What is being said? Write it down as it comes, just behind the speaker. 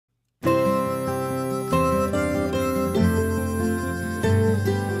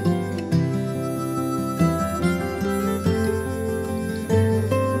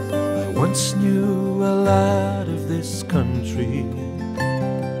lad of this country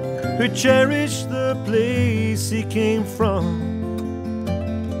who cherished the place he came from,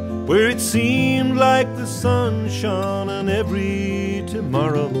 where it seemed like the sun shone on every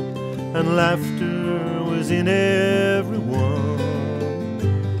tomorrow and laughter was in everyone,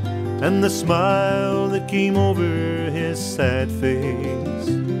 and the smile that came over his sad face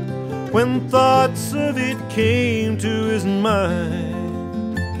when thoughts of it came to his mind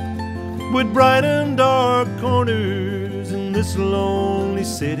would brighten dark corners in this lonely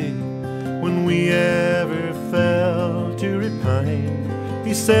city when we ever fell to repine.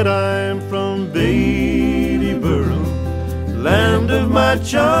 He said, I'm from Bailieborough, land of my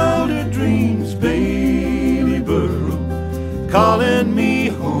childhood dreams, Bailieborough, calling me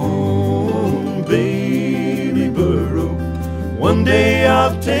home, Bailieborough. One day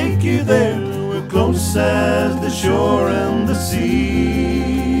I'll take you there, we're close as the shore and the sea,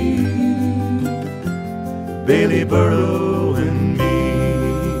 Bailieborough and me.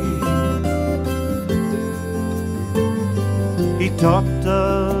 He talked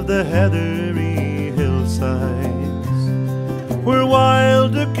of the heathery hillsides where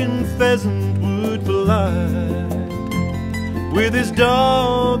wild duck and pheasant would fly. With his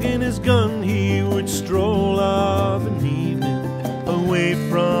dog and his gun he would stroll of an evening away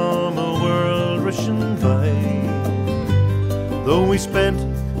from a world rushing by. Though we spent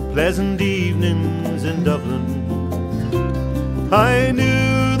pleasant evenings in Dublin, I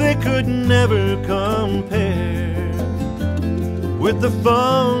knew they could never compare with the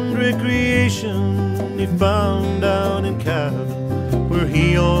fond recreation he found down in Cavan, where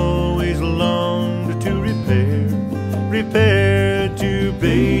he always longed to repair to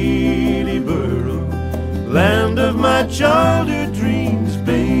Bailieborough, land of my childhood dreams,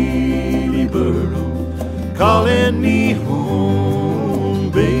 Bailieborough, calling me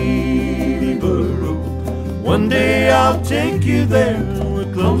home, Bailieborough. One day I'll take you there,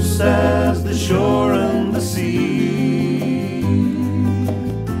 we're close as the shore and the sea,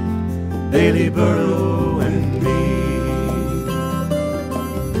 Bailieborough and me.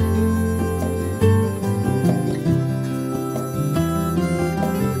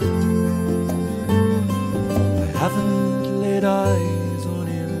 I haven't laid eyes on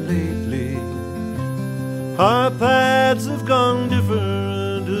him lately, our paths have gone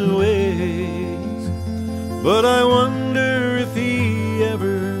different ways, but I wonder if he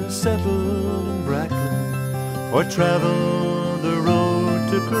ever settled in Bracknell or travelled the road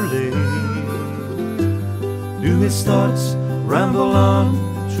to Curley. Do his thoughts ramble on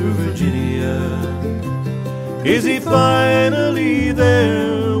through Virginia? Is he finally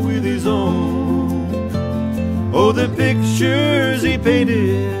there with his own? Oh, the pictures he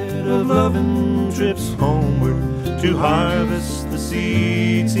painted of loving trips homeward to harvest the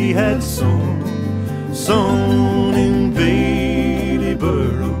seeds he had sown in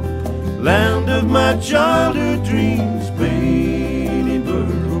Bailieborough, land of my childhood dreams,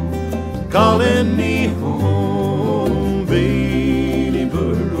 Bailieborough, calling me home,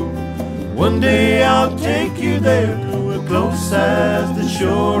 Bailieborough. One day I'll take you there, we're close as the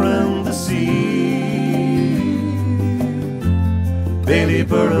shore and the sea,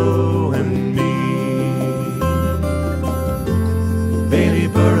 Bailieborough and me,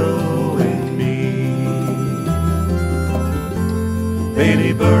 Bailieborough and me,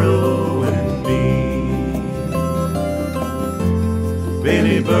 Bailieborough and me,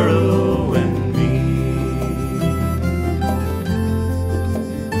 Bailieborough.